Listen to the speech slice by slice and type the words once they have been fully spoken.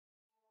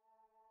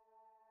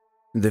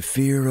The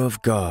fear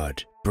of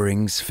God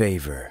brings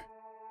favor.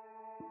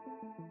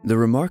 The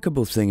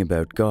remarkable thing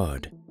about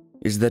God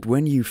is that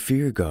when you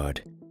fear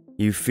God,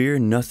 you fear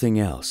nothing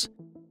else,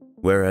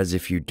 whereas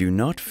if you do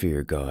not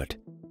fear God,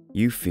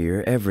 you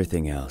fear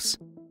everything else.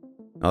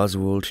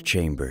 Oswald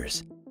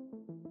Chambers.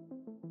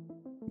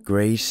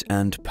 Great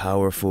and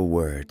powerful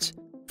words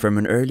from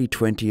an early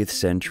 20th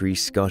century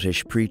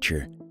Scottish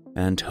preacher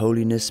and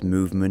holiness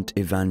movement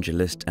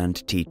evangelist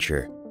and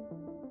teacher,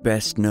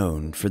 best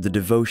known for the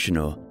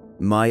devotional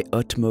 "My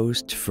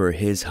Utmost for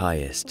His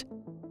Highest."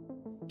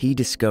 He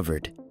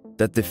discovered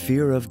that the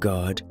fear of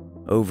God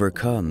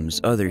overcomes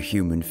other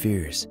human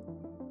fears.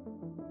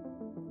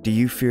 Do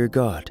you fear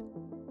God?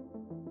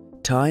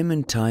 Time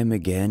and time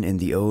again in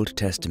the Old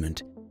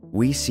Testament,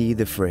 we see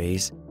the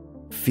phrase,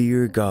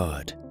 "fear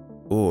God,"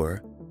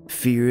 or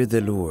 "fear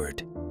the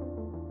Lord."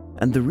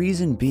 And the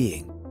reason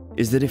being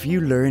is that if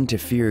you learn to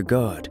fear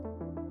God,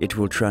 it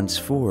will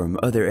transform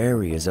other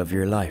areas of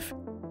your life.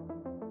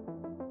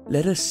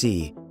 Let us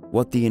see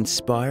what the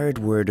inspired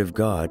Word of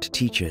God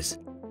teaches.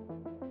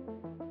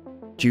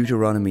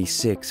 Deuteronomy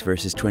 6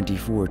 verses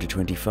 24 to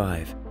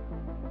 25.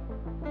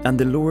 And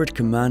the Lord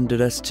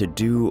commanded us to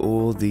do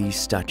all these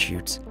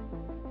statutes,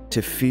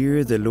 to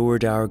fear the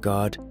Lord our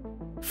God,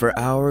 for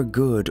our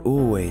good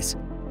always,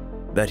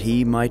 that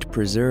He might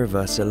preserve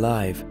us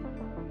alive,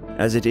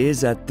 as it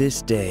is at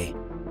this day.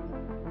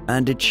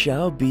 And it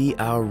shall be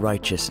our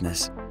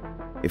righteousness,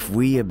 if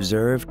we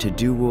observe to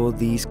do all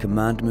these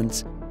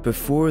commandments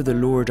before the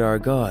Lord our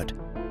God,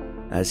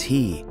 as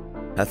He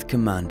hath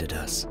commanded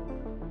us.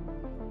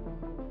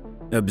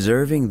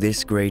 Observing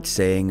this great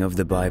saying of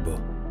the Bible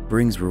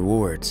brings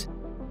rewards.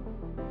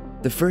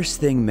 The first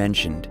thing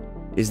mentioned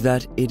is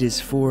that it is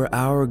for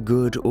our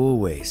good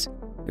always,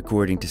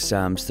 according to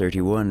Psalms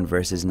 31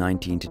 verses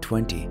 19 to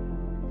 20.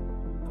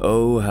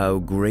 Oh, how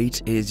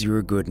great is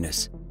your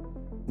goodness,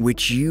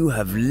 which you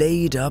have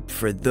laid up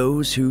for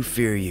those who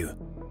fear you,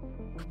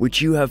 which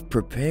you have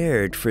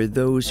prepared for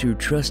those who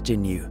trust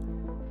in you,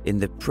 in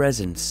the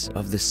presence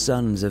of the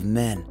sons of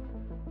men.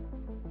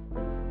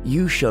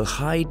 You shall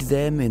hide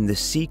them in the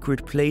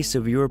secret place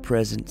of your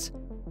presence,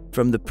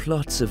 from the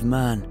plots of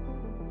man.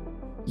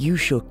 You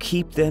shall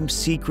keep them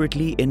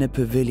secretly in a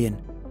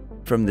pavilion,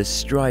 from the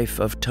strife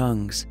of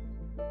tongues.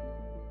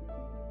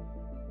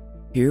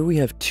 Here we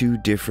have two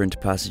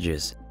different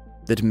passages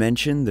that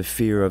mention the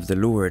fear of the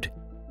Lord,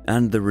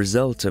 and the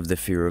result of the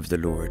fear of the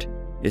Lord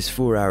is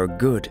for our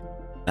good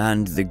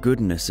and the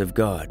goodness of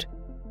God.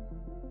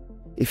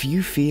 If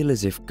you feel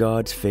as if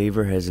God's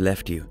favor has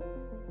left you,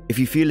 if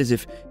you feel as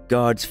if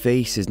God's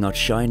face is not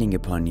shining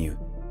upon you,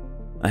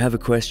 I have a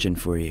question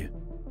for you.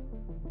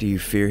 Do you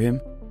fear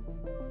Him?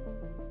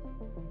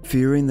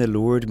 Fearing the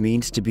Lord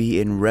means to be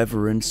in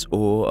reverence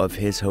awe of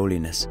His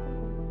holiness,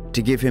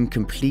 to give Him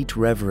complete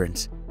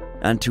reverence,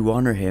 and to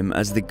honor Him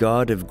as the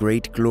God of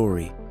great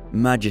glory,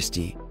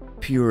 majesty,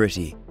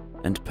 purity,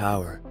 and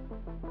power.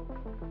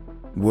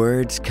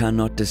 Words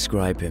cannot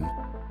describe Him.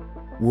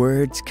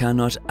 Words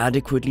cannot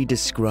adequately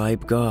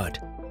describe God.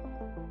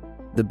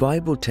 The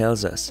Bible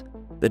tells us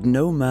that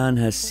no man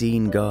has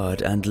seen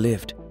God and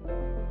lived.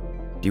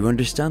 Do you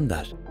understand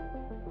that?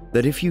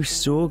 That if you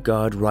saw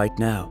God right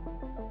now,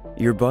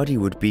 your body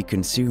would be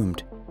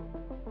consumed.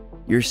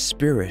 Your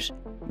spirit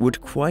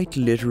would quite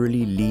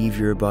literally leave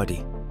your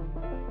body.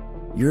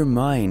 Your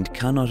mind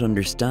cannot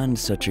understand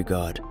such a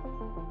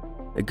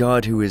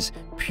God who is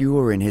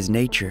pure in His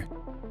nature,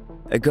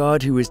 a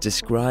God who is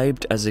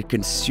described as a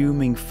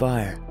consuming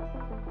fire.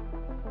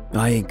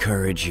 I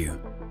encourage you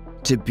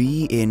to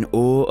be in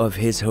awe of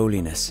His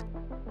holiness.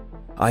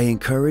 I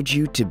encourage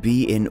you to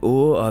be in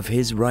awe of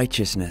His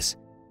righteousness.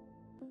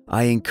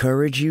 I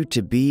encourage you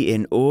to be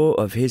in awe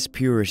of His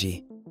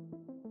purity.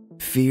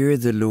 Fear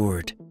the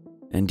Lord,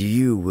 and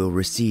you will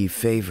receive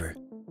favor.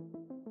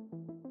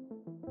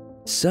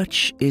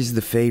 Such is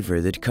the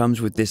favor that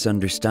comes with this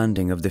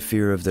understanding of the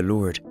fear of the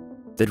Lord,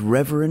 that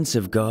reverence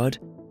of God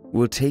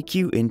will take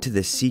you into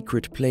the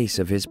secret place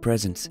of His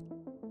presence.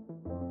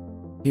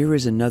 Here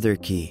is another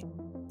key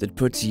that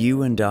puts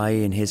you and I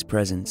in His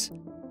presence: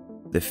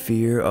 the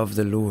fear of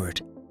the Lord.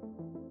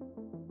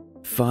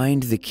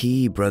 Find the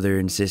key, brother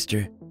and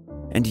sister,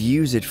 and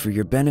use it for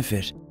your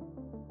benefit.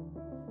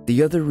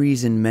 The other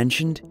reason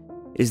mentioned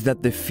is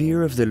that the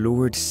fear of the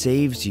Lord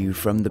saves you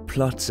from the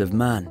plots of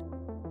man.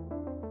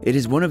 It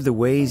is one of the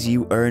ways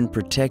you earn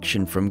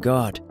protection from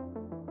God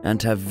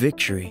and have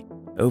victory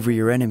over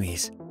your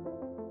enemies.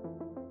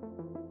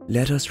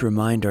 Let us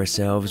remind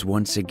ourselves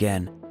once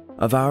again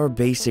of our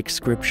basic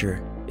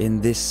scripture in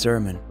this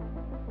sermon.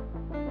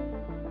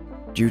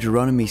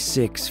 Deuteronomy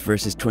 6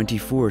 verses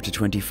 24 to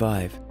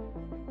 25.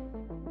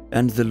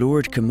 And the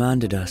Lord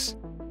commanded us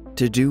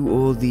to do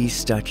all these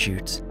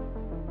statutes,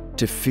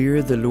 to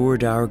fear the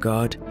Lord our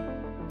God,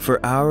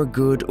 for our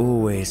good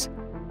always,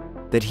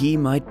 that He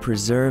might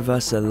preserve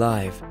us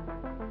alive,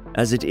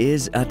 as it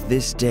is at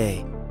this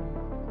day.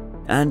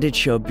 And it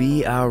shall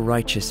be our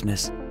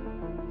righteousness,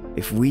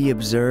 if we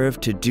observe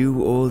to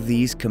do all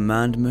these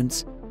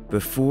commandments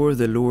before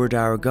the Lord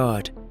our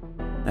God,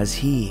 as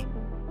He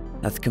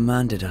hath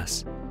commanded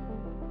us.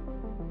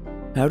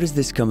 How does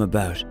this come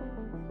about?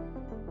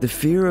 The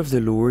fear of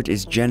the Lord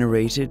is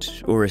generated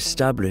or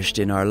established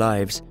in our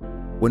lives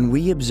when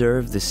we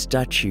observe the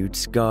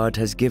statutes God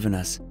has given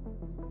us.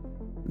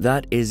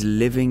 That is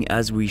living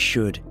as we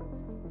should,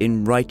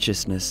 in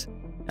righteousness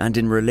and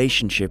in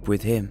relationship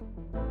with Him.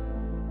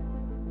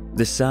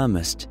 The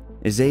psalmist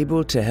is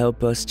able to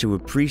help us to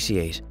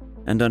appreciate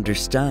and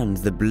understand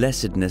the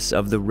blessedness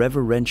of the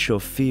reverential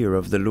fear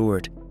of the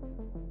Lord.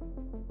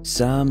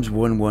 Psalms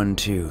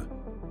 112.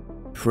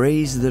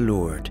 Praise the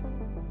Lord.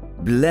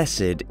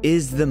 Blessed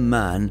is the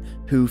man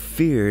who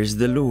fears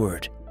the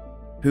Lord,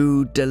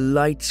 who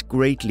delights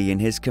greatly in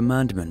His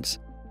commandments.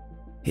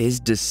 His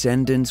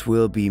descendants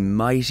will be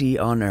mighty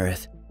on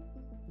earth.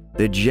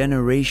 The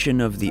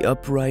generation of the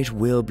upright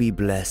will be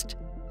blessed.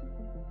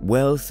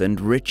 Wealth and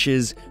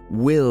riches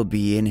will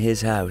be in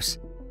his house,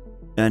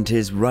 and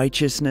his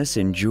righteousness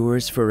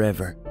endures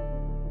forever.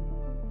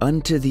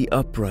 Unto the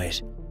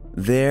upright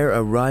there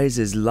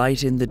arises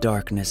light in the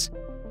darkness.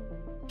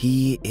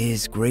 He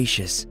is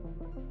gracious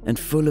and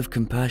full of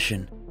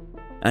compassion,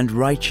 and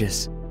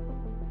righteous.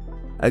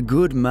 A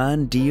good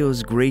man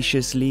deals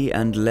graciously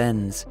and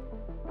lends.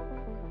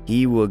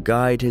 He will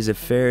guide his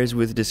affairs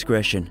with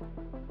discretion.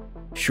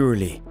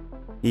 Surely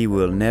he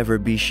will never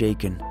be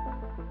shaken.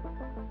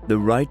 The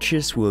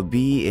righteous will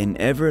be in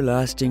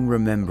everlasting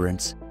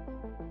remembrance.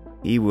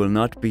 He will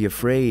not be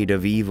afraid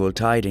of evil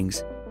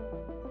tidings.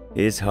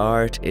 His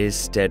heart is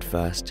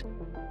steadfast,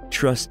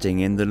 trusting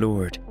in the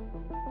Lord.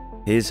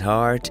 His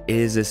heart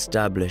is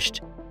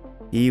established.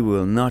 He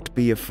will not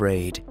be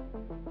afraid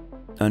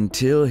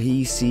until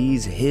he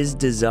sees his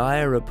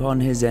desire upon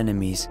his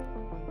enemies.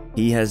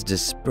 He has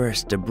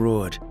dispersed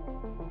abroad.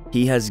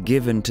 He has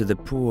given to the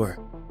poor.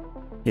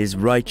 His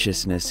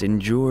righteousness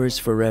endures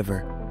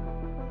forever.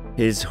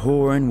 His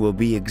horn will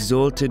be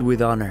exalted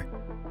with honor.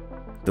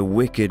 The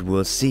wicked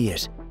will see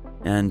it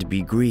and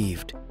be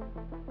grieved.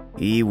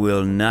 He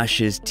will gnash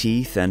his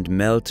teeth and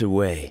melt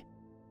away.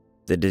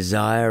 The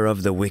desire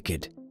of the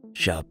wicked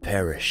shall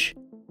perish.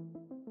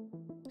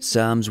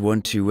 Psalms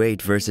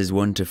 128 verses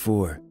 1 to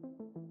 4.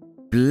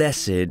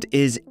 Blessed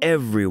is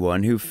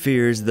everyone who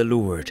fears the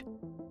Lord,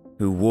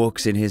 who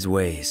walks in His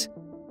ways.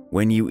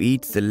 When you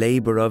eat the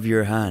labor of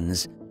your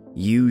hands,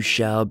 you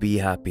shall be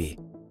happy,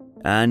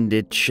 and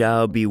it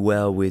shall be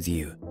well with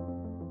you.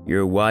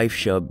 Your wife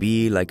shall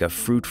be like a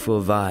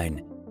fruitful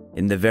vine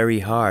in the very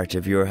heart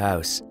of your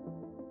house,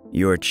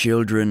 your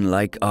children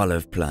like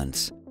olive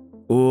plants,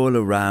 all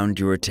around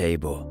your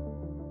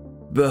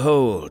table.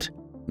 Behold,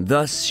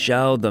 thus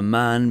shall the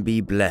man be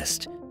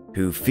blessed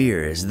who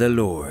fears the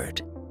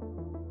Lord.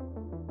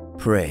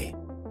 Pray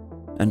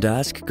and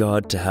ask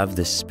God to have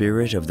the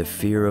spirit of the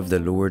fear of the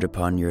Lord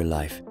upon your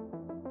life.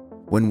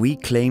 When we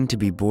claim to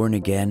be born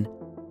again,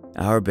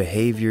 our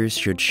behaviors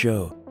should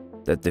show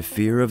that the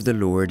fear of the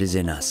Lord is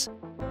in us.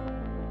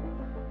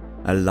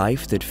 A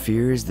life that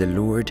fears the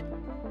Lord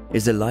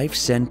is a life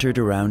centered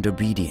around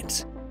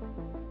obedience.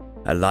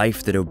 A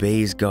life that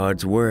obeys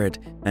God's word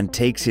and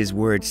takes His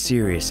word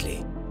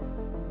seriously.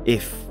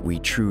 If we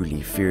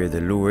truly fear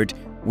the Lord,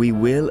 we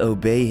will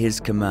obey His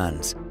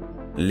commands,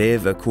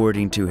 live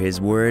according to His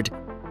word,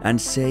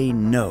 and say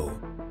no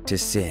to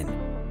sin,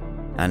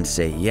 and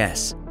say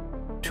yes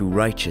to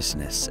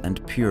righteousness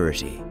and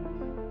purity.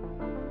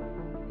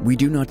 We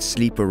do not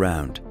sleep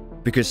around,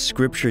 because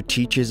Scripture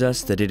teaches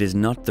us that it is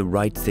not the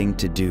right thing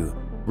to do,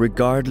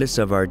 regardless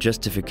of our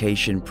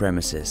justification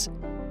premises.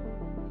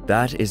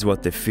 That is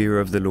what the fear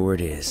of the Lord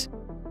is.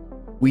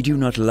 We do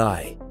not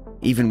lie,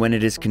 even when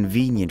it is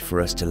convenient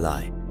for us to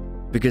lie,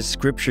 because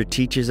Scripture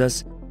teaches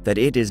us that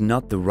it is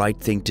not the right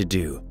thing to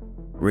do,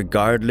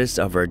 regardless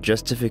of our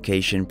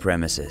justification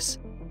premises.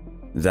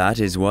 That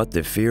is what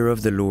the fear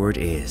of the Lord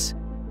is.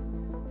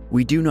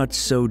 We do not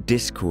sow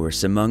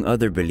discourse among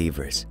other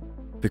believers,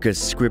 because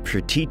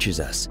Scripture teaches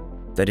us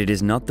that it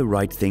is not the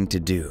right thing to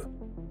do,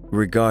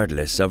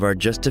 regardless of our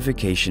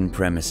justification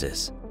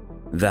premises.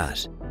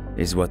 That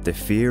is what the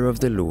fear of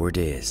the Lord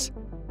is.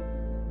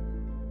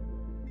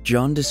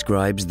 John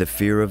describes the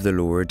fear of the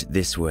Lord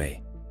this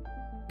way.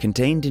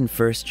 Contained in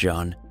 1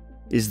 John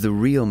is the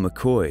real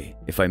McCoy,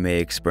 if I may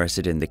express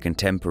it in the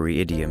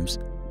contemporary idioms.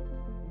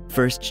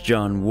 1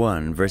 John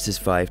 1 verses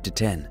 5 to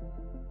 10.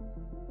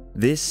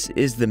 This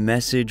is the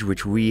message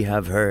which we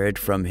have heard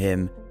from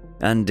Him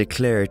and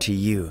declare to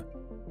you,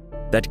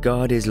 that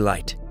God is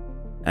light,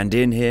 and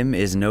in Him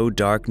is no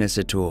darkness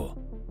at all.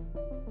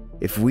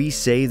 If we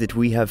say that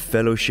we have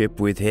fellowship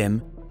with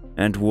Him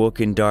and walk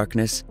in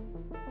darkness,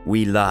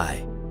 we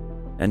lie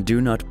and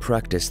do not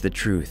practice the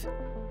truth.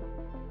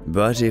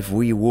 But if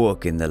we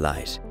walk in the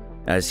light,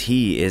 as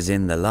He is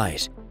in the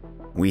light,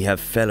 we have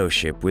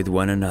fellowship with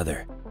one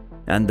another,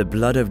 and the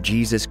blood of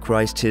Jesus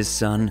Christ His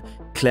Son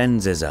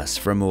cleanses us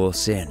from all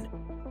sin.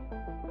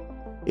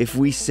 If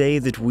we say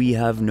that we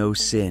have no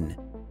sin,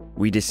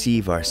 we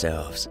deceive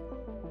ourselves,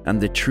 and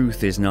the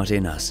truth is not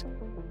in us.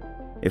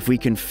 If we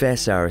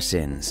confess our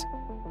sins,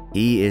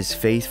 He is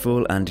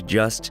faithful and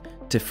just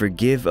to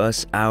forgive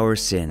us our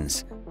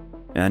sins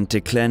and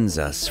to cleanse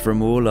us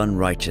from all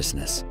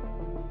unrighteousness.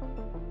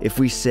 If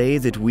we say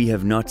that we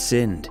have not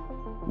sinned,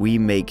 we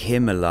make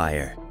him a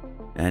liar,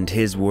 and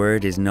his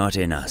word is not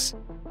in us.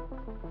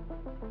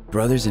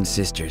 Brothers and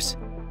sisters,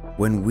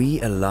 when we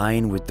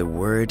align with the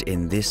word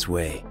in this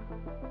way,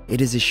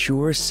 it is a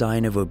sure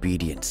sign of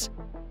obedience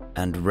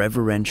and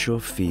reverential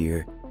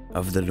fear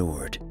of the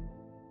Lord.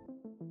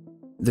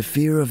 The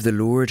fear of the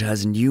Lord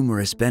has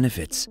numerous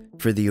benefits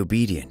for the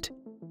obedient.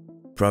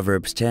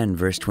 Proverbs 10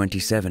 verse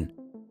 27.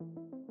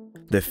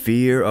 The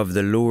fear of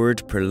the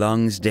Lord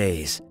prolongs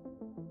days,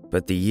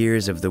 but the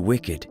years of the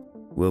wicked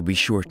will be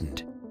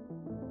shortened.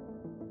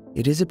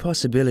 It is a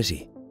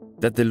possibility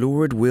that the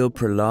Lord will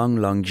prolong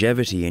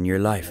longevity in your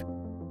life.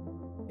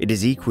 It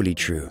is equally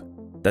true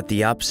that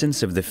the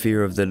absence of the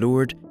fear of the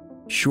Lord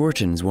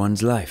shortens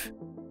one's life.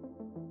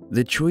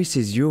 The choice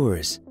is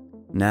yours,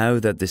 now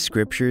that the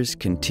Scriptures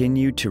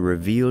continue to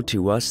reveal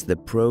to us the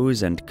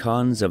pros and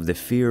cons of the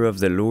fear of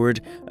the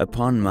Lord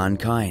upon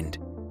mankind.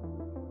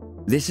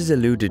 This is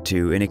alluded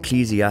to in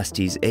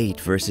Ecclesiastes 8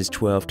 verses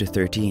 12 to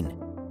 13.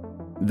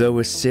 Though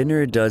a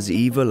sinner does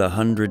evil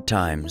 100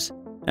 times,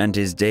 and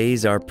his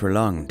days are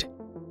prolonged,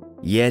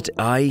 yet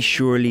I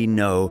surely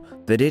know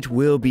that it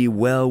will be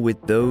well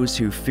with those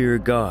who fear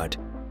God,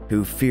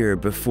 who fear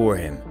before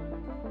him.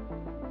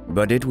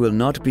 But it will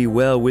not be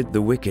well with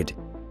the wicked,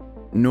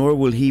 nor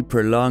will he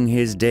prolong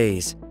his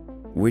days,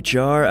 which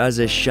are as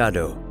a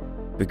shadow,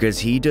 because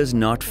he does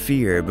not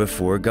fear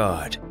before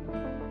God.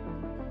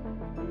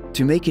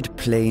 To make it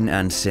plain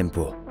and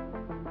simple,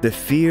 the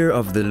fear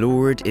of the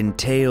Lord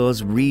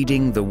entails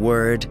reading the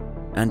Word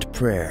and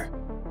prayer.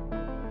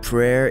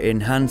 Prayer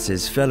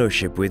enhances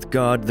fellowship with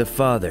God the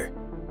Father,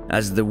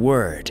 as the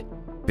Word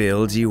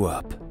builds you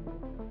up.